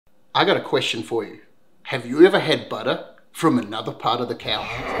I got a question for you. Have you ever had butter from another part of the cow?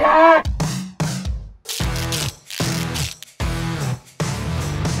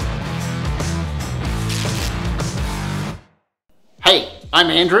 Hey, I'm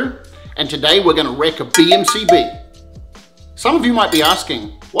Andrew, and today we're going to wreck a BMCB. Some of you might be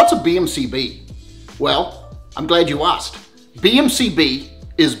asking, what's a BMCB? Well, I'm glad you asked. BMCB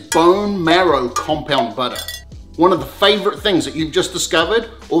is bone marrow compound butter. One of the favorite things that you've just discovered,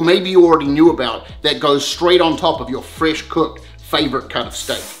 or maybe you already knew about, that goes straight on top of your fresh cooked favorite cut of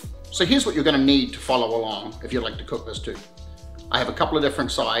steak. So here's what you're going to need to follow along if you'd like to cook this too. I have a couple of different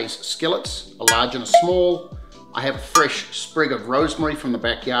size skillets, a large and a small. I have a fresh sprig of rosemary from the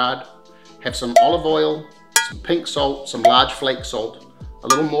backyard, have some olive oil, some pink salt, some large flake salt, a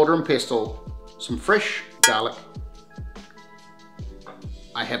little mortar and pestle, some fresh garlic.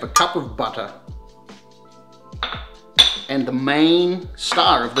 I have a cup of butter. And the main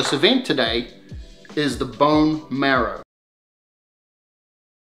star of this event today is the bone marrow.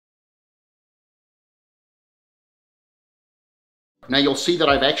 Now you'll see that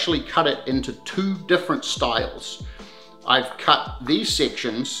I've actually cut it into two different styles. I've cut these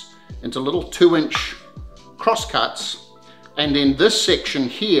sections into little 2-inch cross cuts, and then this section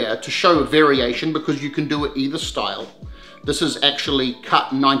here to show a variation because you can do it either style. This is actually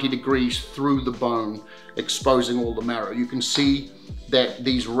cut 90 degrees through the bone, exposing all the marrow. You can see that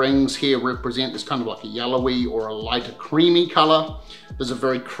these rings here represent this kind of like a yellowy or a lighter creamy color. This is a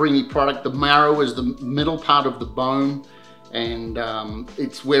very creamy product. The marrow is the middle part of the bone, and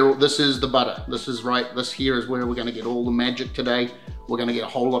it's where this is the butter. This is right, this here is where we're gonna get all the magic today. We're gonna get a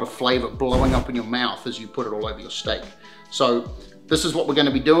whole lot of flavor blowing up in your mouth as you put it all over your steak. So this is what we're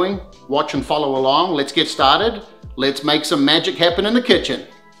gonna be doing. Watch and follow along. Let's get started. Let's make some magic happen in the kitchen.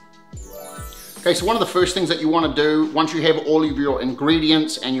 Okay, so one of the first things that you want to do once you have all of your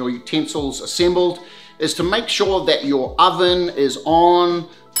ingredients and your utensils assembled is to make sure that your oven is on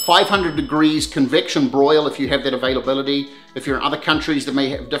 500 degrees convection broil if you have that availability. If you're in other countries that may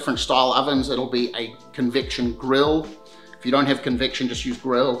have different style ovens, it'll be a convection grill. If you don't have convection, just use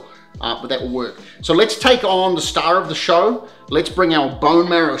grill, but that will work. So let's take on the star of the show. Let's bring our bone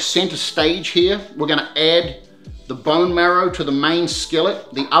marrow center stage here. We're gonna add the bone marrow to the main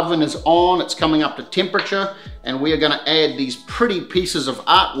skillet. The oven is on, it's coming up to temperature, and we are gonna add these pretty pieces of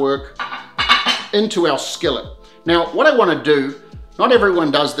artwork into our skillet. Now, what I wanna do, not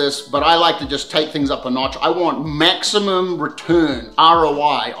everyone does this, but I like to just take things up a notch. I want maximum return,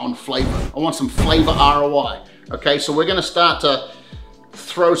 ROI on flavor. I want some flavor ROI. Okay, so we're gonna start to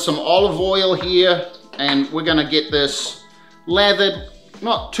throw some olive oil here, and we're gonna get this lathered.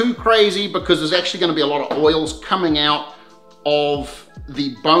 Not too crazy because there's actually going to be a lot of oils coming out of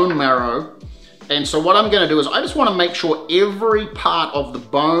the bone marrow. And so what I'm going to do is I just want to make sure every part of the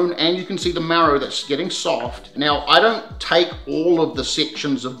bone, and you can see the marrow that's getting soft. Now I don't take all of the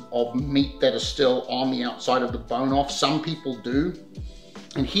sections of meat that is still on the outside of the bone off. Some people do.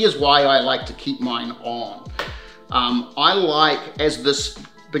 And here's why I like to keep mine on. I like, as this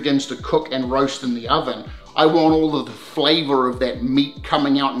begins to cook and roast in the oven, I want all of the flavor of that meat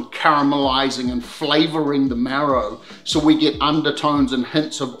coming out and caramelizing and flavoring the marrow, so we get undertones and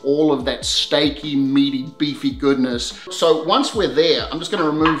hints of all of that steaky, meaty, beefy goodness. So once we're there, I'm just gonna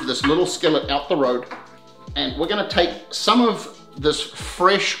remove this little skillet out the road, and we're gonna take some of this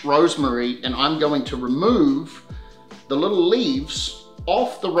fresh rosemary, and I'm going to remove the little leaves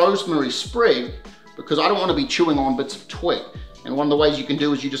off the rosemary sprig because I don't want to be chewing on bits of twig. And one of the ways you can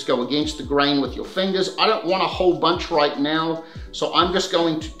do is you just go against the grain with your fingers. I don't want a whole bunch right now, so I'm just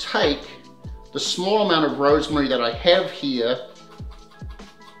going to take the small amount of rosemary that I have here,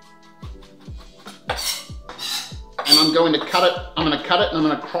 and I'm going to cut it. I'm going to cut it and I'm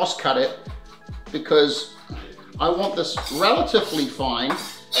going to cross cut it because I want this relatively fine.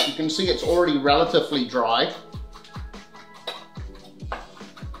 You can see it's already relatively dry.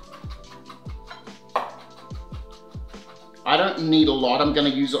 I don't need a lot. I'm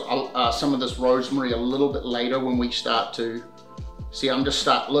going to use some of this rosemary a little bit later when we start to see. I'm just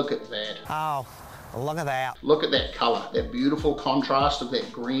look at that. Oh, look at that. Look at that color, that beautiful contrast of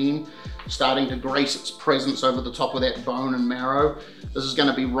that green starting to grace its presence over the top of that bone and marrow. This is going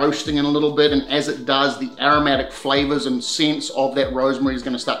to be roasting in a little bit, and as it does, the aromatic flavors and scents of that rosemary is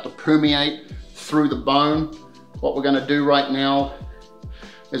going to start to permeate through the bone. What we're going to do right now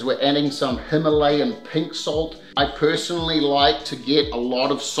is we're adding some Himalayan pink salt. I personally like to get a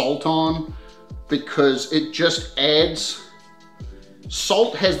lot of salt on because it just adds,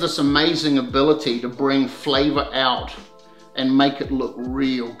 salt has this amazing ability to bring flavor out and make it look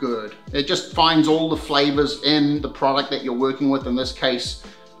real good. It just finds all the flavors in the product that you're working with, in this case,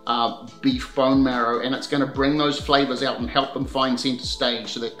 beef bone marrow, and it's going to bring those flavors out and help them find center stage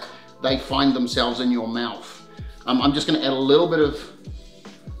so that they find themselves in your mouth. I'm just going to add a little bit of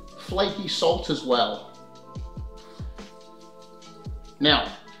flaky salt as well.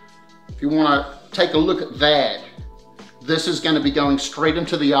 Now, if you want to take a look at that, this is going to be going straight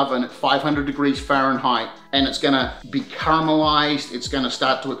into the oven at 500 degrees Fahrenheit, and it's going to be caramelized. It's going to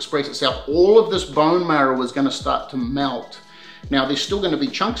start to express itself. All of this bone marrow is going to start to melt. Now, there's still going to be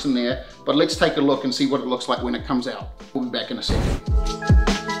chunks in there, but let's take a look and see what it looks like when it comes out. We'll be back in a second.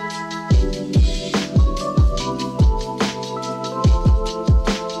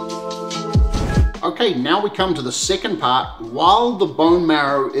 Okay, now we come to the second part. While the bone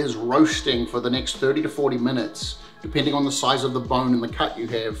marrow is roasting for the next 30 to 40 minutes, depending on the size of the bone and the cut you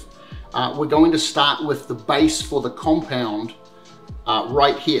have, we're going to start with the base for the compound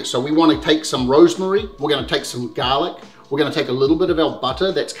right here. So we want to take some rosemary, we're going to take some garlic, we're going to take a little bit of our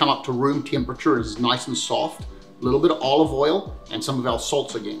butter that's come up to room temperature, it's nice and soft, a little bit of olive oil, and some of our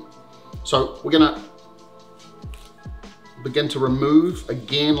salts again. So we're going to begin to remove,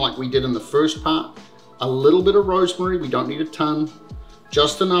 again like we did in the first part, a little bit of rosemary, we don't need a ton,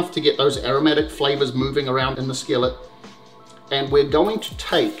 just enough to get those aromatic flavors moving around in the skillet. And we're going to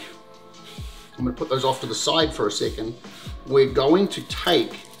take, I'm going to put those off to the side for a second, we're going to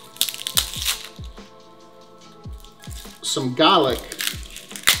take some garlic.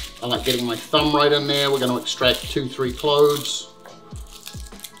 I like getting my thumb right in there. We're going to extract 2-3 cloves.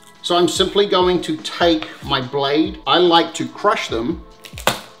 So I'm simply going to take my blade. I like to crush them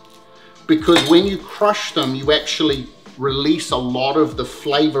because when you crush them, you actually release a lot of the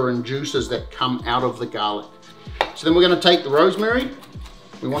flavor and juices that come out of the garlic. So then we're going to take the rosemary.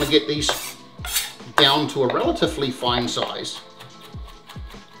 We want to get these down to a relatively fine size.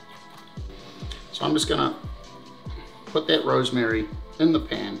 So I'm just going to put that rosemary in the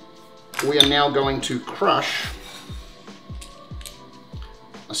pan. We are now going to crush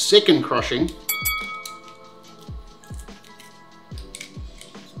a second crushing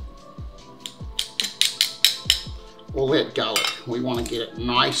all that garlic. We want to get it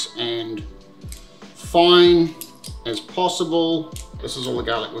nice and fine as possible. This is all the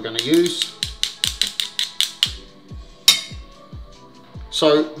garlic we're going to use.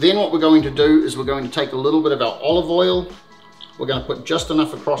 So then what we're going to do is we're going to take a little bit of our olive oil. We're going to put just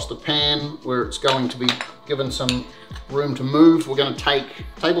enough across the pan where it's going to be given some room to move. We're going to take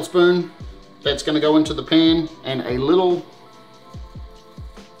a tablespoon, that's going to go into the pan, and a little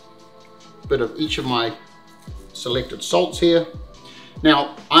bit of each of my selected salts here.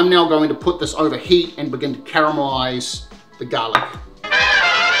 Now, I'm now going to put this over heat and begin to caramelize the garlic.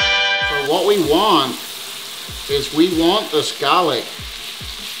 So what we want is we want this garlic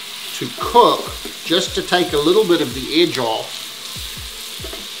to cook just to take a little bit of the edge off.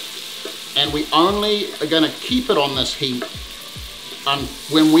 And we only are going to keep it on this heat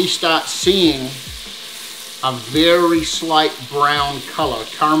when we start seeing a very slight brown color,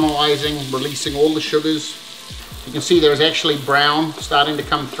 caramelizing, releasing all the sugars. You can see there's actually brown starting to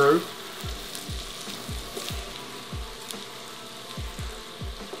come through.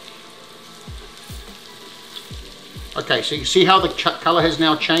 Okay, so you see how the color has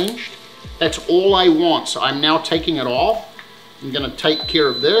now changed? That's all I want. So I'm now taking it off. I'm going to take care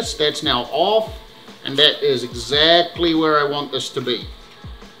of this. That's now off, and that is exactly where I want this to be.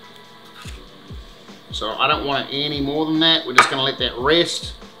 So I don't want it any more than that. We're just going to let that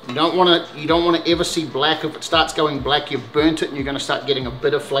rest. You don't want to ever see black. If it starts going black, you've burnt it, and you're going to start getting a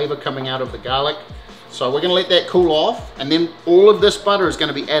bit of flavor coming out of the garlic. So we're going to let that cool off, and then all of this butter is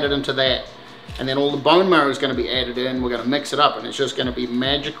going to be added into that, and then all the bone marrow is going to be added in. We're going to mix it up, and it's just going to be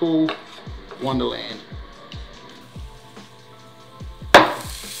magical wonderland.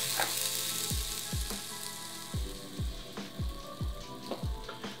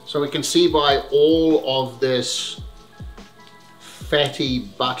 So we can see by all of this fatty,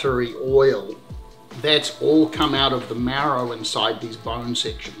 buttery oil, that's all come out of the marrow inside these bone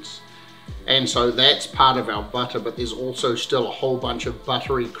sections. And so that's part of our butter, but there's also still a whole bunch of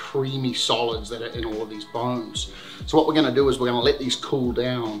buttery, creamy solids that are in all of these bones. So what we're going to do is we're going to let these cool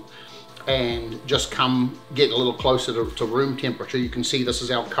down and just get a little closer to room temperature. You can see this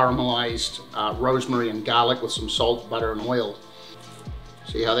is our caramelized rosemary and garlic with some salt, butter, and oil.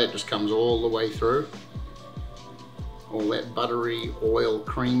 See how that just comes all the way through? All that buttery, oil,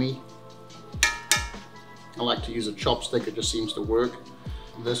 creamy. I like to use a chopstick, it just seems to work.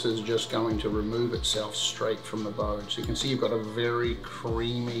 This is just going to remove itself straight from the bone. So you can see you've got a very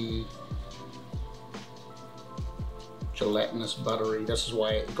creamy, gelatinous, buttery. This is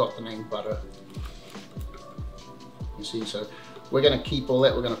why it got the name butter. You see, so We're going to keep all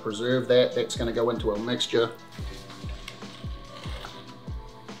that, we're going to preserve that. That's going to go into our mixture.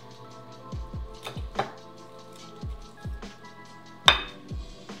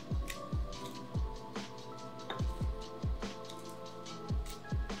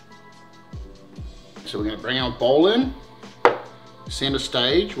 So we're going to bring our bowl in, center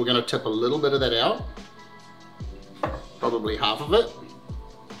stage. We're going to tip a little bit of that out, probably half of it.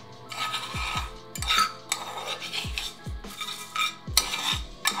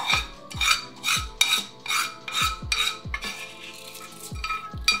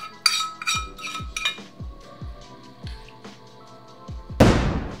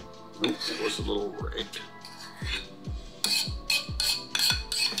 Oops, that was a little red.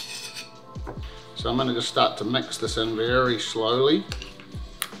 So I'm going to just start to mix this in very slowly.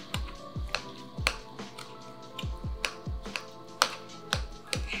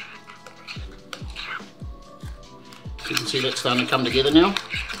 You can see that's starting to come together now.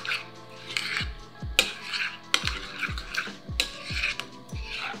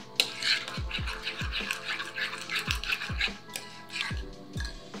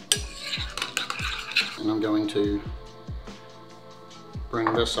 And I'm going to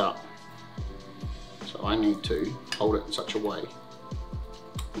bring this up. So I need to hold it in such a way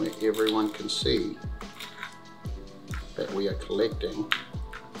where everyone can see that we are collecting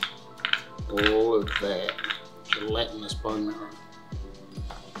all of that gelatinous bone marrow.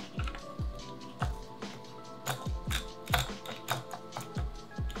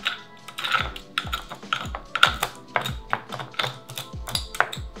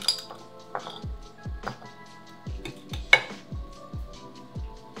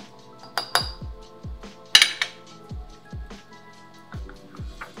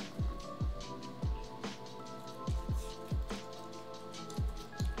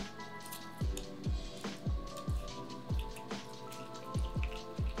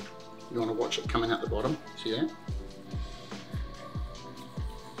 You want to watch it coming out the bottom, see that?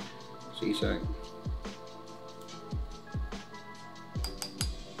 See, so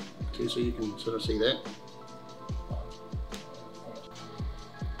you can sort of see that.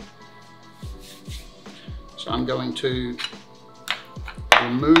 So I'm going to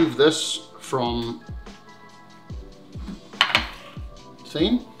remove this from the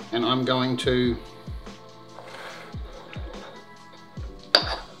theme, and I'm going to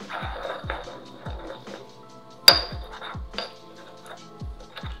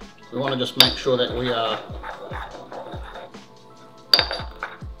we want to just make sure that we are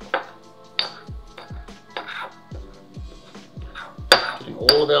getting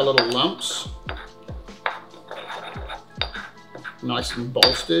all of our little lumps nice and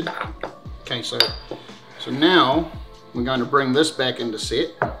bolstered. Okay, so now we're going to bring this back into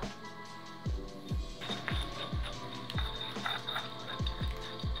set.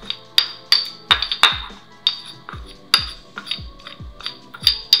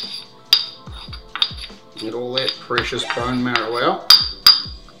 Get all that precious bone marrow out.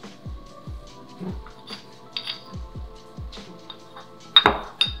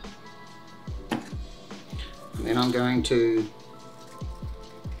 And then I'm going to,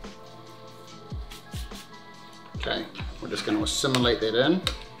 okay, we're just going to assimilate that in.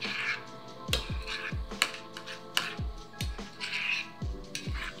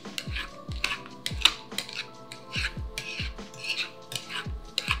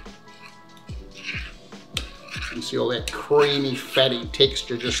 You see all that creamy, fatty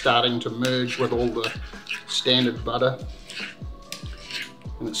texture just starting to merge with all the standard butter.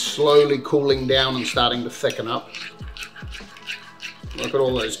 And it's slowly cooling down and starting to thicken up. Look at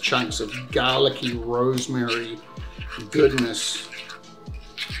all those chunks of garlicky rosemary goodness.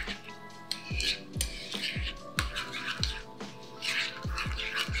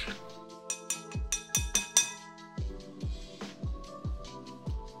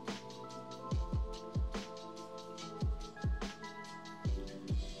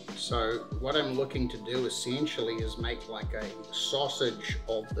 So what I'm looking to do essentially is make like a sausage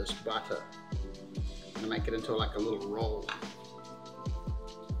of this butter and make it into like a little roll.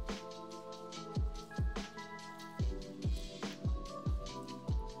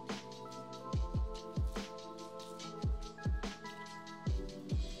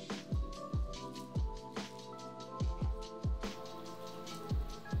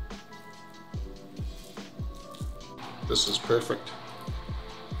 This is perfect.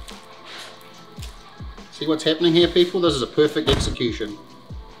 See what's happening here, people? This is a perfect execution.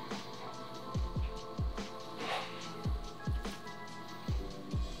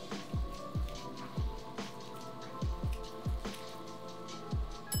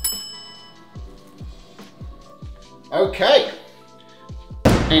 Okay,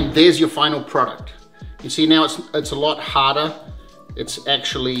 And there's your final product. You see now it's a lot harder. It's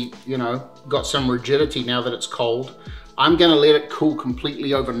actually, you know, got some rigidity now that it's cold. I'm gonna let it cool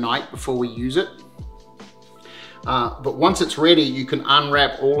completely overnight before we use it. But once it's ready, you can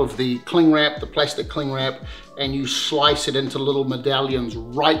unwrap all of the cling wrap, the plastic cling wrap, and you slice it into little medallions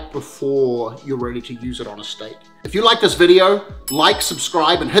right before you're ready to use it on a steak. If you like this video, like,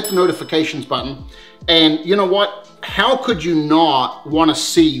 subscribe, and hit the notifications button. And you know what? How could you not want to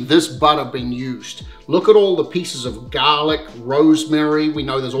see this butter being used? Look at all the pieces of garlic, rosemary. We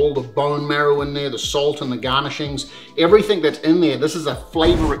know there's all the bone marrow in there, the salt and the garnishings, everything that's in there. This is a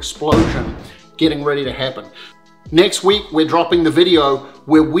flavor explosion getting ready to happen. Next week, we're dropping the video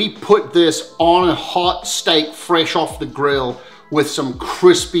where we put this on a hot steak fresh off the grill with some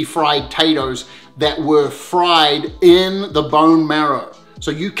crispy fried potatoes that were fried in the bone marrow. So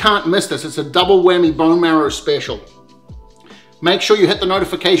you can't miss this. It's a double whammy bone marrow special. Make sure you hit the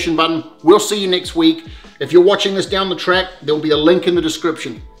notification button. We'll see you next week. If you're watching this down the track, there'll be a link in the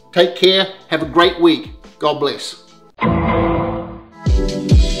description. Take care. Have a great week. God bless.